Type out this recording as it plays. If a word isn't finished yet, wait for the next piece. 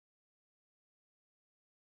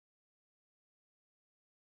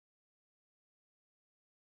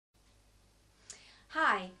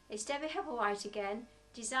Hi, it's Debbie Hepplewhite again,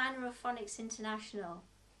 designer of Phonics International.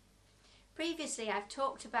 Previously I've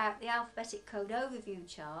talked about the alphabetic code overview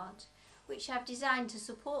chart, which I've designed to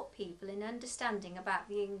support people in understanding about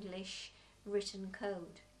the English written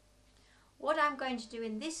code. What I'm going to do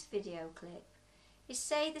in this video clip is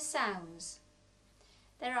say the sounds.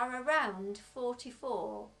 There are around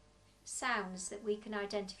 44 sounds that we can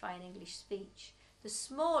identify in English speech. The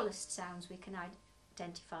smallest sounds we can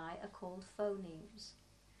identify are called phonemes.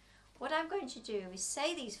 What I'm going to do is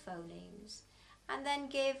say these phonemes and then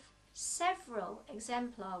give several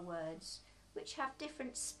exemplar words which have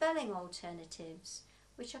different spelling alternatives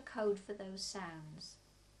which are code for those sounds.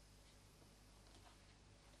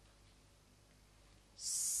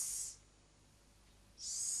 S,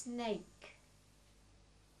 snake,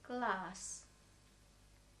 glass,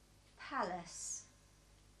 palace,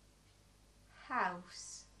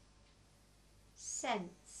 house,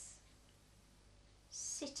 sense,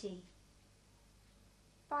 city,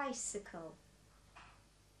 bicycle,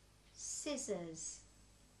 scissors,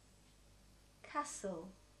 castle,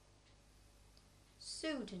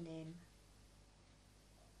 pseudonym,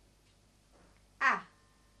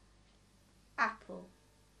 apple,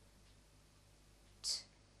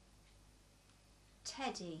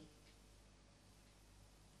 teddy,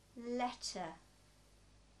 letter,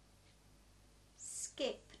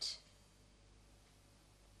 skipped,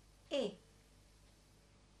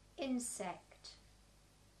 insect,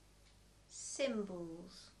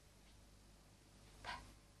 symbols,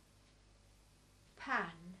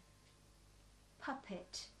 pan,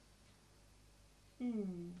 puppet,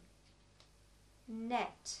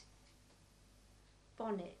 net,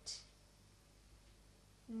 bonnet,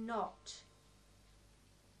 knot,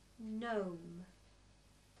 gnome,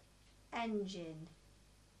 engine,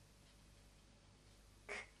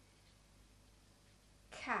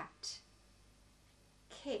 cat,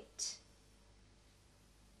 kit,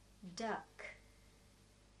 duck,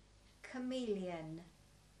 chameleon,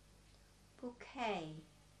 bouquet,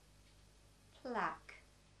 plaque,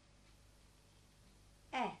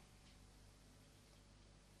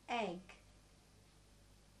 egg,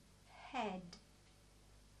 head,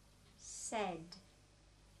 said,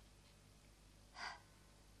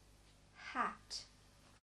 hat,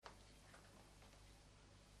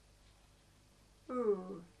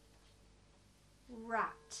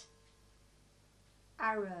 rat,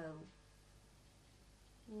 arrow,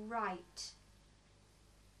 right,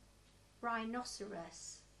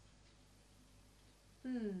 rhinoceros,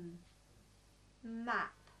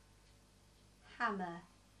 map, hammer,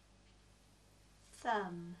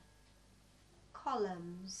 thumb,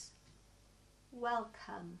 columns,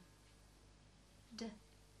 welcome,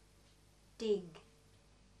 dig,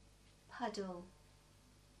 puddle,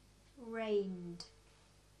 rained,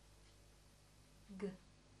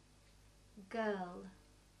 girl,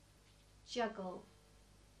 juggle,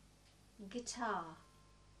 guitar,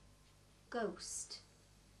 ghost,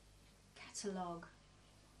 catalogue,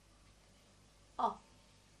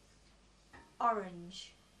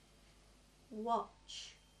 orange,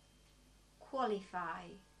 watch, qualify,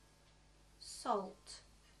 salt,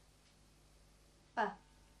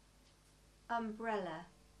 umbrella,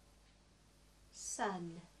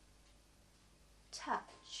 sun,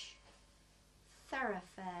 touch,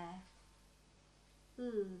 thoroughfare,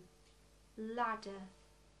 ladder,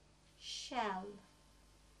 shell,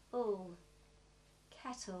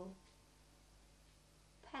 kettle,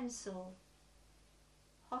 pencil,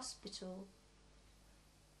 hospital,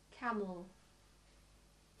 camel,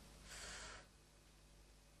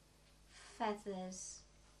 feathers,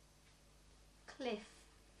 cliff,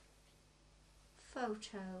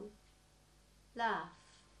 photo, laugh,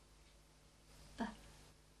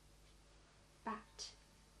 bat,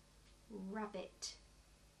 rabbit,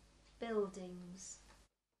 buildings,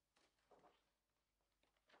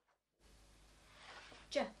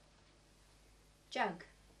 jug,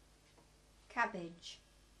 cabbage,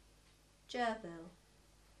 gerbil,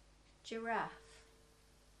 giraffe,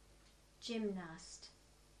 gymnast,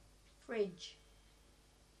 fridge,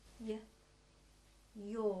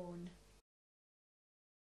 yawn,